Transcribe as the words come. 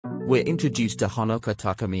We're introduced to Honoka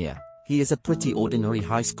Takamiya. He is a pretty ordinary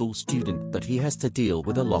high school student, but he has to deal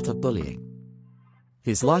with a lot of bullying.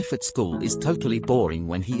 His life at school is totally boring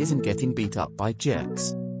when he isn't getting beat up by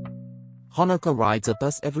jerks. Honoka rides a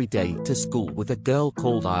bus every day to school with a girl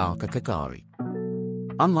called Ayaka Kagari.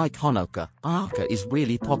 Unlike Honoka, Ayaka is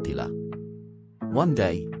really popular. One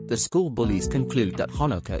day, the school bullies conclude that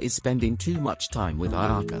Honoka is spending too much time with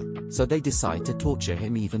Ayaka, so they decide to torture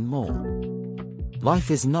him even more.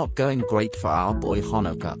 Life is not going great for our boy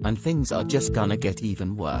Honoka, and things are just gonna get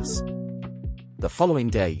even worse. The following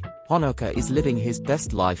day, Honoka is living his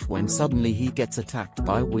best life when suddenly he gets attacked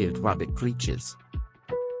by weird rabbit creatures.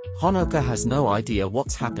 Honoka has no idea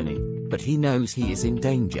what's happening, but he knows he is in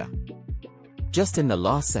danger. Just in the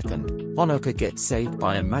last second, Honoka gets saved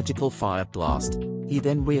by a magical fire blast. He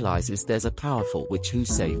then realizes there's a powerful witch who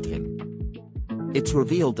saved him. It's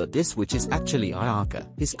revealed that this witch is actually Ayaka,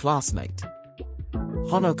 his classmate.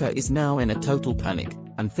 Honoka is now in a total panic,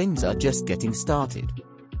 and things are just getting started.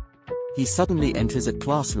 He suddenly enters a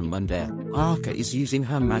classroom and there, Ayaka is using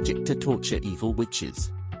her magic to torture evil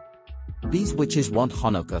witches. These witches want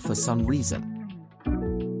Honoka for some reason.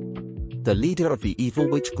 The leader of the evil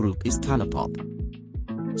witch group is Tanipop.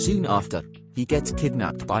 Soon after, he gets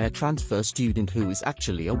kidnapped by a transfer student who is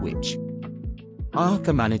actually a witch.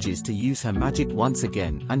 Ayaka manages to use her magic once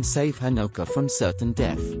again and save Honoka from certain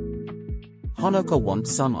death. Honoka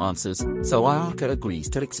wants some answers, so Ayaka agrees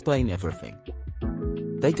to explain everything.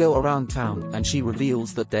 They go around town and she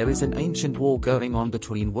reveals that there is an ancient war going on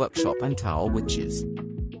between workshop and tower witches.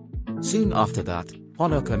 Soon after that,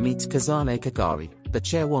 Honoka meets Kazane Kagari, the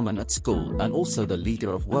chairwoman at school and also the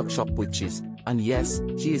leader of workshop witches, and yes,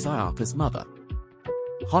 she is Ayaka's mother.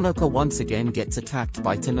 Honoka once again gets attacked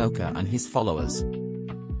by Tanoka and his followers.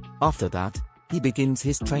 After that, he begins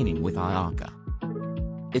his training with Ayaka.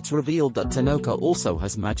 It's revealed that Tanoka also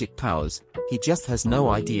has magic powers, he just has no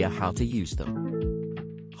idea how to use them.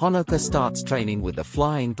 Honoka starts training with a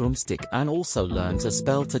flying broomstick and also learns a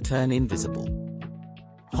spell to turn invisible.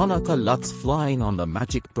 Honoka loves flying on the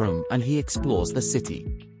magic broom and he explores the city.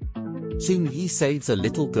 Soon he saves a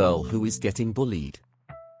little girl who is getting bullied.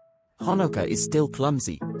 Honoka is still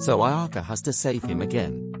clumsy, so Ayaka has to save him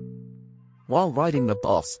again. While riding the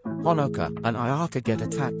bus, Honoka and Ayaka get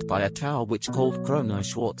attacked by a tower witch called Chrono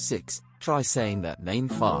Schwartz 6, try saying that name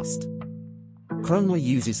fast. Chrono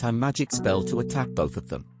uses her magic spell to attack both of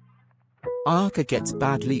them. Ayaka gets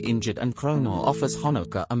badly injured and Chrono offers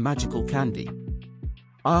Honoka a magical candy.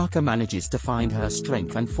 Ayaka manages to find her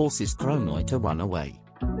strength and forces Chrono to run away.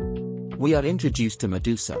 We are introduced to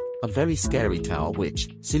Medusa, a very scary tower witch.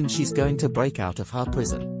 Soon she's going to break out of her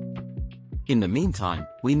prison. In the meantime,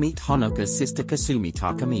 we meet Honoka's sister Kasumi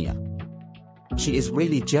Takamiya. She is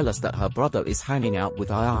really jealous that her brother is hanging out with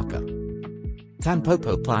Ayaka.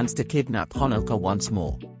 Tanpopo plans to kidnap Honoka once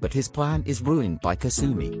more, but his plan is ruined by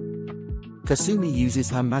Kasumi. Kasumi uses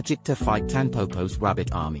her magic to fight Tanpopo's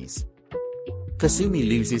rabbit armies. Kasumi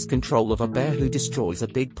loses control of a bear who destroys a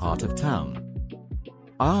big part of town.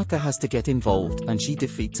 Ayaka has to get involved and she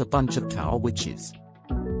defeats a bunch of tower witches.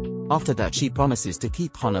 After that she promises to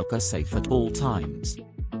keep Honoka safe at all times.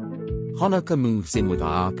 Honoka moves in with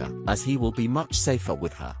Ayaka as he will be much safer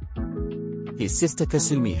with her. His sister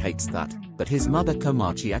Kasumi hates that, but his mother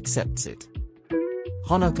Komachi accepts it.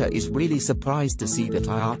 Honoka is really surprised to see that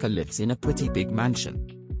Ayaka lives in a pretty big mansion.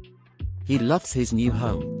 He loves his new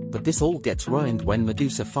home, but this all gets ruined when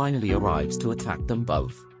Medusa finally arrives to attack them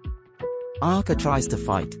both. Ayaka tries to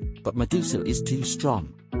fight, but Medusa is too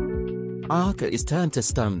strong. Ayaka is turned to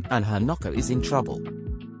stone and her knocker is in trouble.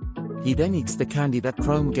 He then eats the candy that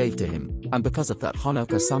Chrome gave to him, and because of that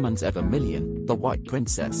Honoka summons Evermillion, the White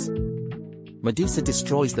Princess. Medusa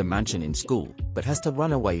destroys the mansion in school, but has to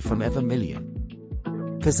run away from Evermillion.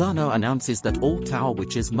 Kazano announces that all tower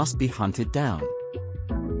witches must be hunted down.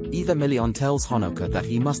 Evermillion tells Honoka that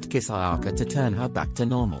he must kiss Ayaka to turn her back to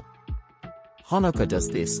normal. Honoka does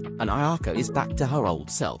this, and Ayaka is back to her old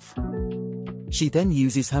self. She then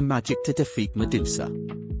uses her magic to defeat Medusa.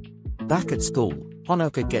 Back at school,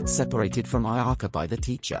 Honoka gets separated from Ayaka by the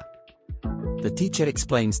teacher. The teacher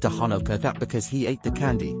explains to Honoka that because he ate the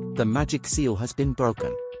candy, the magic seal has been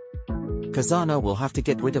broken. Kazano will have to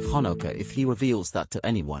get rid of Honoka if he reveals that to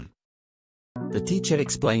anyone. The teacher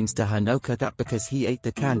explains to Honoka that because he ate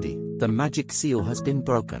the candy, the magic seal has been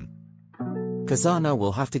broken. Kazano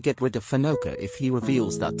will have to get rid of Honoka if he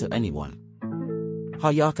reveals that to anyone.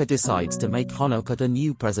 Hayaka decides to make Honoka the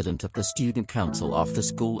new president of the student council after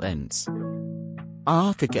school ends.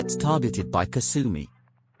 Ayaka gets targeted by Kasumi.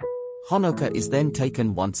 Honoka is then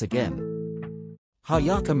taken once again.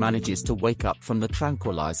 Hayaka manages to wake up from the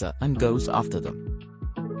tranquilizer and goes after them.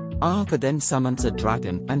 Ayaka then summons a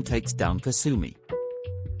dragon and takes down Kasumi.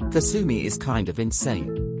 Kasumi is kind of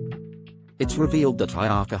insane. It's revealed that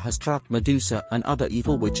Ayaka has trapped Medusa and other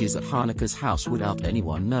evil witches at Haneka's house without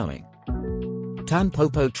anyone knowing.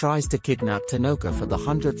 Tanpopo tries to kidnap Tanoka for the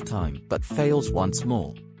 100th time but fails once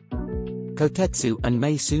more. Kotetsu and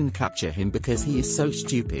Mei soon capture him because he is so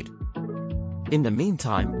stupid. In the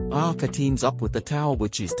meantime, Ayaka teams up with the Tower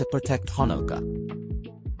Witches to protect Honoka.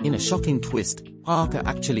 In a shocking twist, Ayaka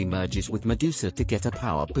actually merges with Medusa to get a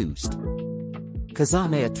power boost.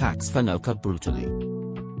 Kazane attacks Honoka brutally.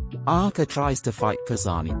 Ayaka tries to fight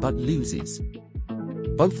Kazane but loses.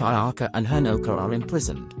 Both Ayaka and Honoka are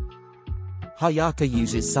imprisoned. Ayaka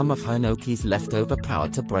uses some of Honoki's leftover power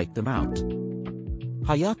to break them out.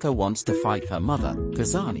 Ayaka wants to fight her mother,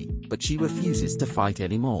 Kazane, but she refuses to fight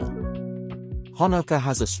anymore. Honoka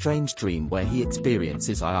has a strange dream where he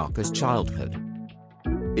experiences Ayaka's childhood.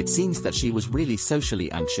 It seems that she was really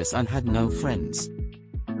socially anxious and had no friends.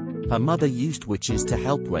 Her mother used witches to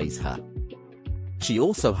help raise her. She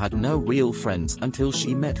also had no real friends until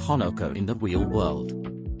she met Honoka in the real world.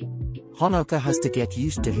 Honoka has to get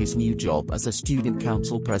used to his new job as a student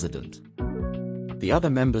council president. The other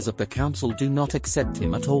members of the council do not accept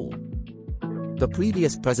him at all. The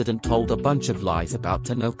previous president told a bunch of lies about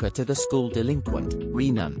Tanoka to the school delinquent,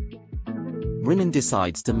 Rinan. Rinan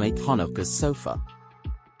decides to make Honoka's sofa.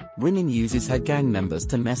 Rinan uses her gang members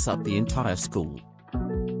to mess up the entire school.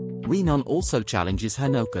 Rinan also challenges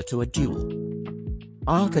Honoka to a duel.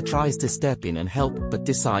 Ayaka tries to step in and help but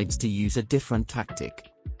decides to use a different tactic.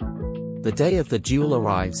 The day of the duel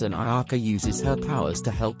arrives and Ayaka uses her powers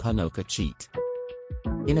to help Honoka cheat.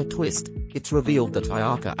 In a twist, it's revealed that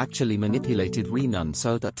Ayaka actually manipulated Rinan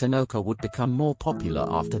so that Tanoka would become more popular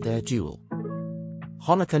after their duel.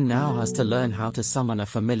 Honoka now has to learn how to summon a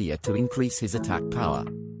familiar to increase his attack power.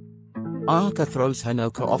 Ayaka throws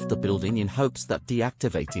Honoka off the building in hopes that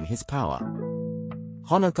deactivating his power.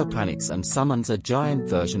 Honoka panics and summons a giant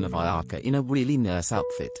version of Ayaka in a really nurse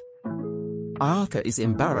outfit. Ayaka is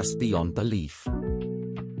embarrassed beyond belief.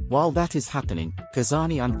 While that is happening,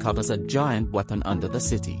 Kazane uncovers a giant weapon under the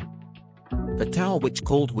city. The Tower Witch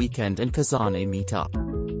called Weekend and Kazane meet up.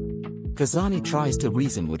 Kazane tries to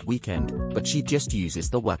reason with Weekend, but she just uses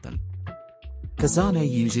the weapon. Kazane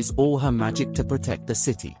uses all her magic to protect the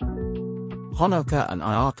city. Honoka and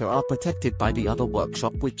Ayaka are protected by the other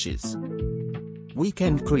workshop witches.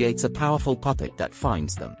 Weekend creates a powerful puppet that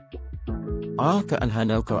finds them. Ayaka and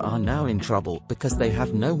Honoka are now in trouble because they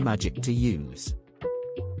have no magic to use.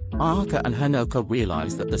 Ayaka and Honoka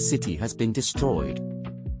realize that the city has been destroyed.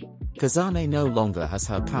 Kazane no longer has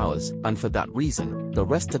her powers, and for that reason, the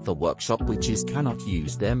rest of the workshop witches cannot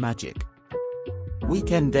use their magic.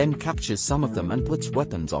 Weekend then captures some of them and puts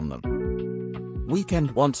weapons on them.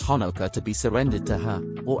 Weekend wants Honoka to be surrendered to her,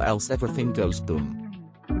 or else everything goes boom.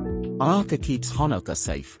 Ayaka keeps Honoka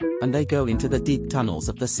safe, and they go into the deep tunnels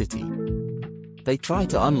of the city. They try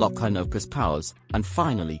to unlock Honoka's powers, and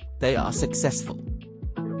finally, they are successful.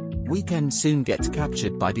 Weekend soon gets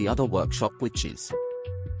captured by the other workshop witches.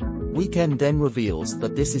 Weekend then reveals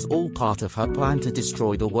that this is all part of her plan to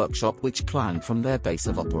destroy the workshop witch clan from their base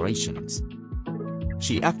of operations.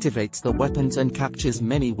 She activates the weapons and captures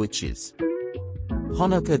many witches.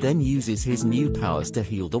 Honoka then uses his new powers to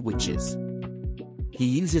heal the witches. He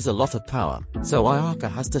uses a lot of power, so Ayaka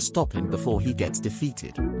has to stop him before he gets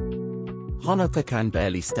defeated. Honoka can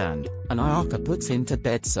barely stand, and Ayaka puts him to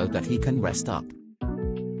bed so that he can rest up.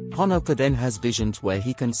 Honoka then has visions where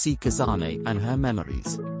he can see Kazane and her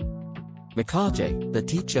memories. Mikage, the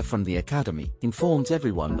teacher from the academy, informs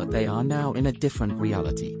everyone that they are now in a different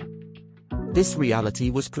reality. This reality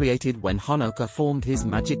was created when Honoka formed his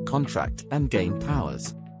magic contract and gained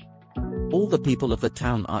powers. All the people of the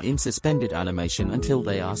town are in suspended animation until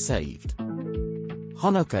they are saved.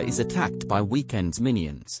 Honoka is attacked by Weekend's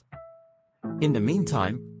minions. In the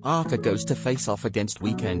meantime, Ayaka goes to face off against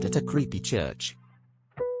Weekend at a creepy church.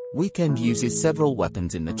 Weekend uses several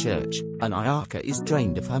weapons in the church, and Ayaka is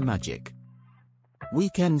drained of her magic.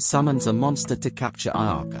 Weekend summons a monster to capture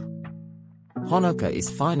Ayaka. Honoka is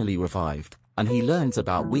finally revived, and he learns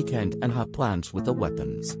about Weekend and her plans with the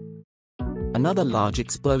weapons. Another large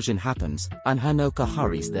explosion happens, and Honoka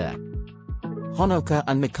hurries there. Honoka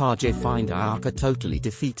and Mikage find Ayaka totally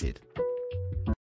defeated.